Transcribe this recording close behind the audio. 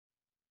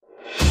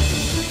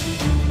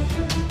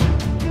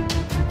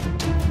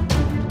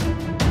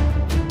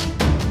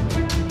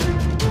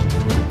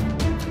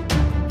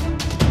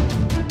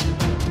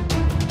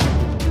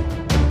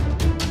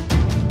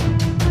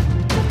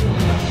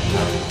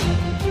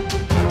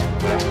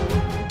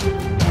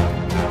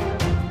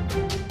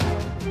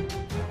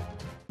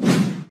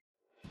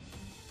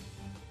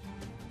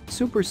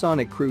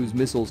supersonic cruise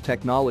missiles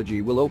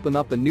technology will open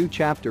up a new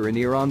chapter in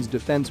Iran's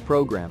defense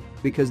program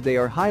because they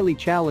are highly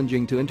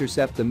challenging to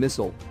intercept the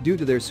missile due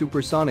to their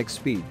supersonic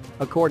speed,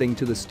 according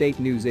to the state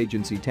news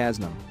agency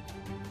Tasnim.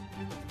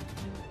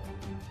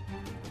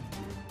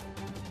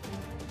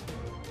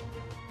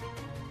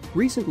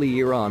 Recently,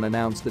 Iran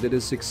announced that it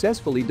has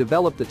successfully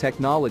developed the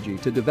technology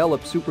to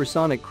develop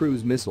supersonic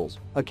cruise missiles,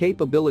 a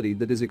capability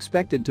that is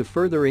expected to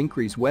further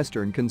increase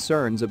Western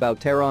concerns about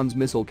Tehran's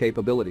missile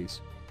capabilities.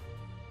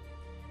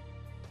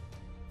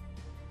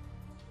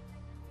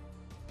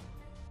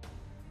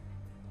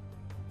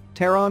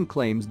 Tehran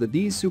claims that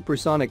these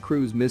supersonic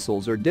cruise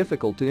missiles are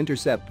difficult to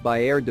intercept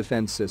by air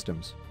defense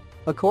systems.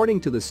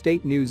 According to the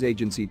state news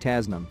agency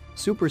Tasnim,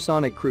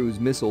 supersonic cruise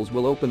missiles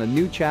will open a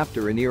new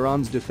chapter in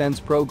Iran's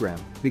defense program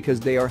because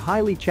they are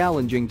highly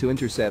challenging to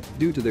intercept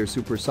due to their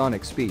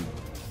supersonic speed.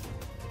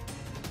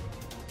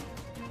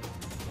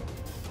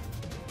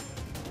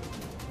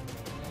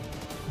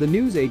 The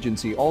news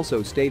agency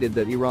also stated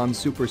that Iran's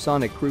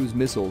supersonic cruise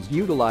missiles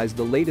utilize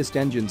the latest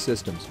engine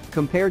systems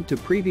compared to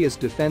previous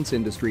defense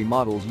industry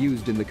models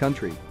used in the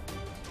country.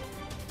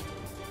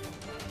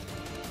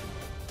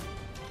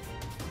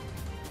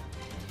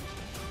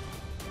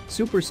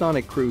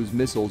 Supersonic cruise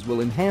missiles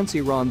will enhance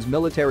Iran's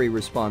military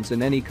response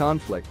in any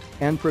conflict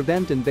and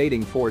prevent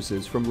invading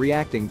forces from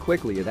reacting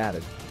quickly, it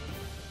added.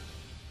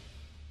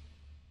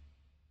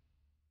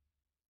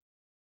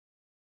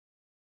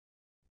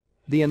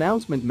 The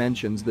announcement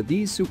mentions that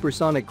these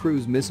supersonic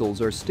cruise missiles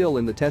are still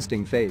in the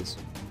testing phase.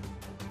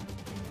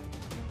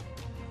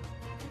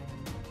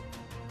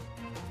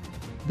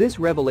 This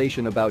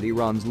revelation about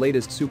Iran's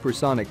latest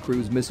supersonic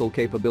cruise missile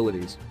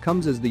capabilities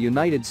comes as the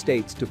United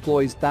States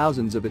deploys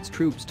thousands of its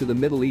troops to the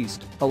Middle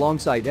East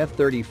alongside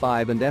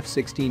F-35 and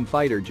F-16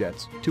 fighter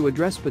jets to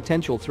address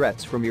potential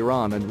threats from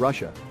Iran and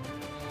Russia.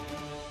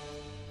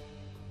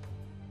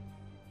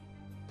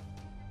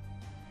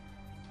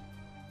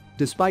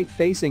 Despite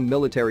facing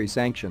military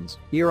sanctions,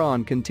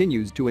 Iran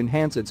continues to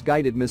enhance its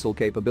guided missile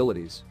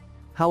capabilities.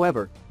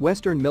 However,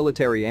 Western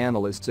military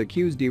analysts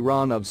accused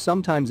Iran of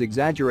sometimes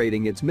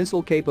exaggerating its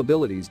missile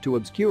capabilities to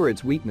obscure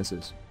its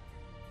weaknesses.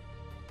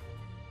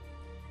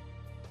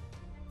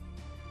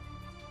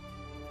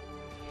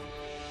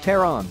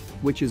 Tehran,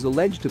 which is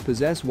alleged to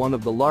possess one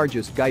of the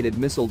largest guided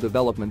missile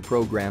development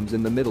programs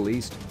in the Middle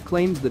East,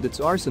 claims that its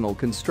arsenal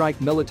can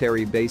strike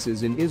military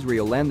bases in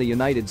Israel and the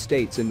United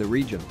States in the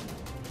region.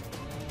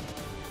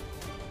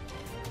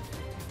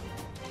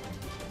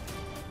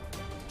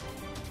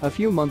 A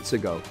few months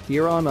ago,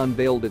 Iran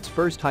unveiled its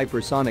first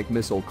hypersonic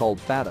missile called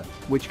Fateh,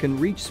 which can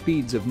reach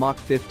speeds of Mach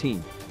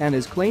 15 and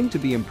is claimed to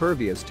be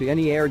impervious to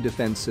any air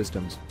defense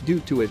systems due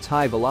to its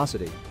high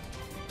velocity.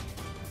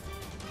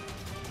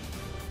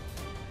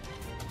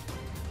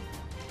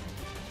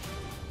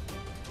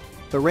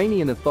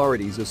 Iranian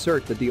authorities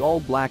assert that the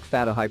all-black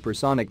Fateh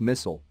hypersonic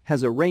missile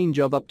has a range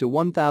of up to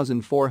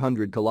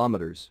 1,400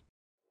 kilometers.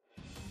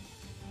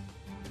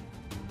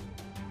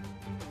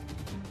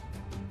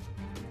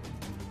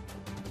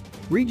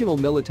 Regional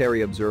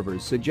military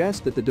observers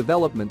suggest that the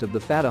development of the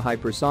Fateh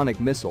hypersonic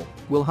missile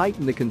will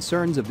heighten the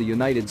concerns of the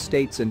United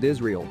States and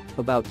Israel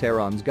about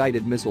Tehran's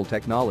guided missile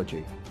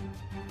technology.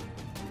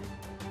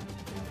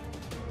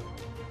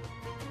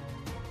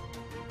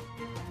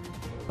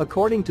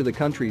 According to the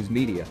country's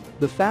media,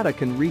 the Fateh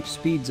can reach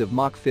speeds of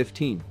Mach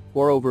 15,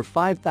 or over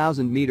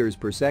 5,000 meters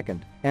per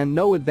second, and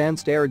no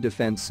advanced air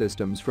defense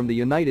systems from the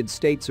United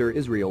States or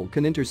Israel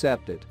can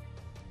intercept it.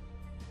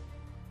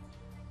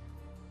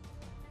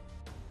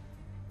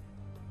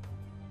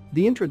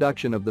 The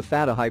introduction of the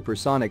Fateh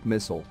hypersonic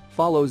missile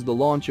follows the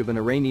launch of an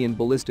Iranian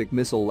ballistic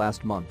missile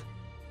last month,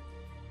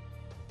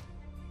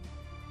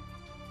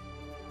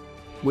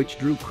 which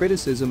drew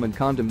criticism and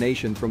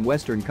condemnation from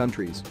Western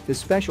countries,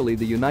 especially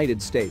the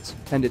United States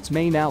and its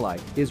main ally,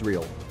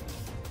 Israel.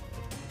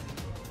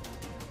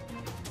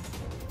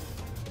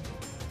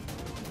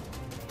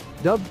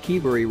 Dubbed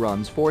Kibar,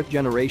 Iran's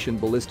fourth-generation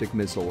ballistic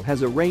missile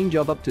has a range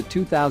of up to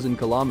 2,000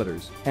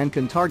 kilometers and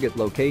can target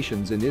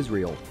locations in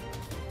Israel.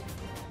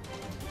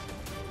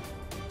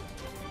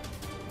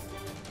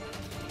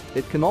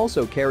 It can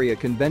also carry a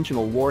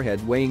conventional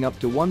warhead weighing up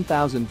to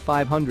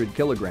 1,500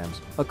 kilograms,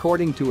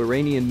 according to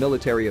Iranian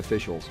military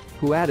officials,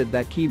 who added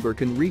that Kibar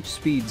can reach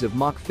speeds of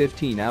Mach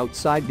 15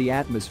 outside the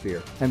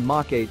atmosphere and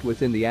Mach 8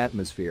 within the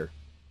atmosphere.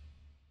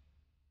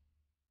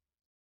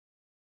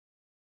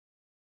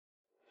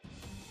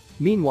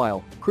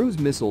 Meanwhile, cruise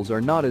missiles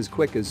are not as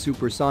quick as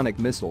supersonic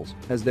missiles,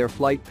 as their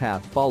flight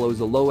path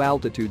follows a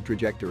low-altitude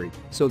trajectory,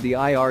 so the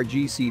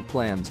IRGC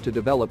plans to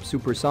develop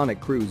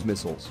supersonic cruise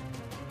missiles.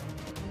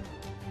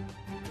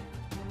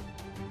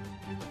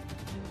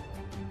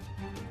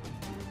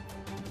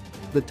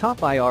 The top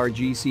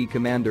IRGC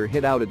commander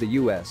hit out at the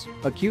US,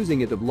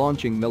 accusing it of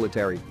launching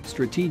military,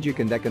 strategic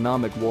and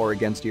economic war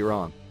against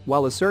Iran,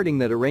 while asserting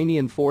that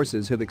Iranian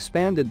forces have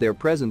expanded their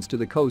presence to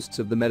the coasts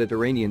of the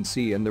Mediterranean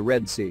Sea and the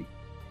Red Sea.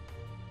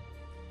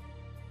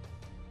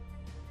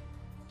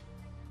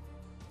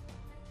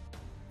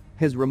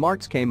 His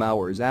remarks came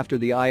hours after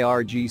the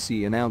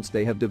IRGC announced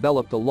they have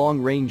developed a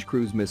long-range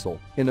cruise missile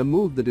in a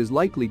move that is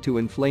likely to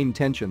inflame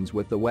tensions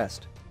with the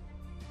West.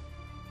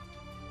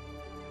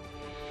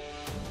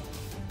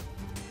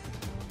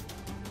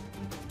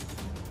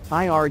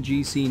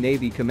 IRGC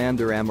Navy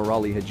Commander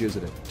Amirali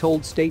Hajizadeh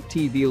told State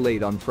TV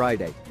late on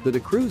Friday that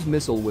a cruise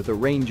missile with a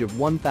range of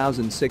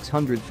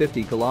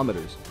 1,650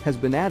 kilometers has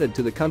been added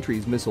to the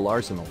country's missile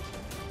arsenal.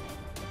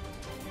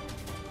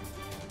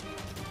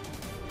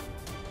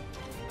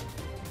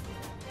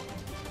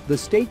 The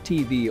state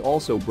TV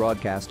also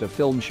broadcast a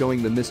film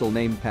showing the missile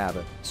named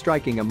Pava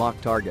striking a mock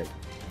target.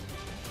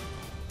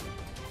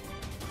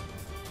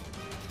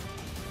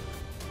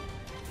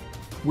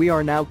 "We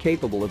are now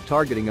capable of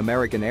targeting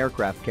American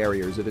aircraft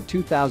carriers at a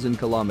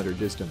 2,000-kilometer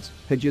distance,"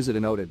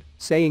 Hajizadeh noted,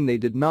 saying they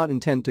did not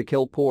intend to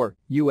kill poor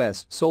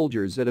U.S.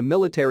 soldiers at a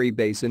military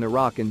base in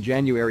Iraq in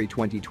January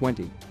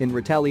 2020 in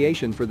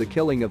retaliation for the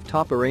killing of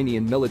top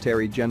Iranian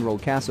military general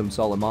Qasem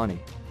Soleimani.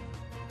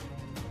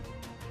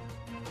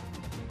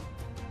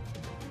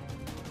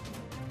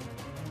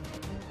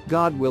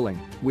 "God willing,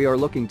 we are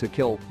looking to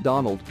kill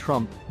Donald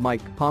Trump,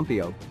 Mike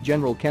Pompeo,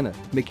 General Kenneth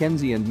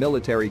McKenzie and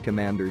military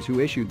commanders who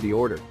issued the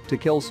order to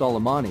kill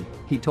Soleimani,"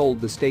 he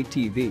told the state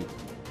TV.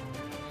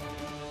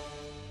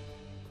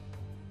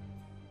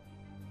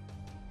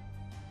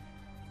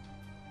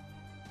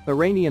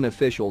 Iranian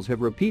officials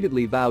have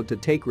repeatedly vowed to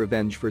take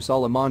revenge for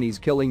Soleimani's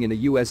killing in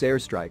a U.S.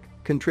 airstrike,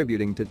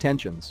 contributing to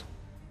tensions.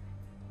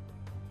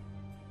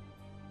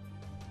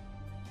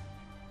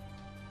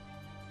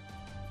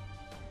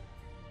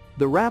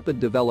 The rapid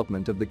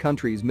development of the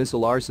country's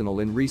missile arsenal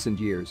in recent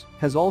years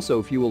has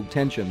also fueled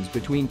tensions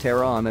between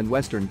Tehran and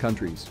Western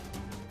countries.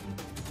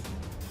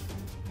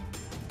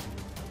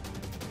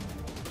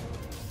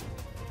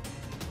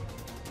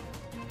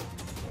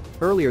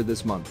 Earlier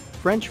this month,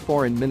 French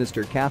Foreign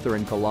Minister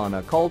Catherine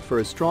Colonna called for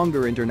a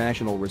stronger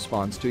international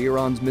response to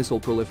Iran's missile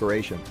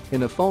proliferation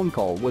in a phone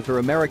call with her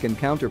American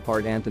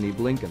counterpart Antony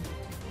Blinken.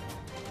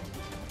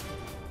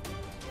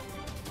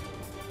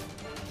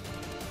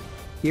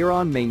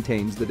 Iran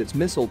maintains that its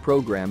missile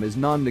program is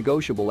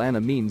non-negotiable and a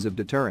means of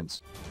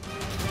deterrence.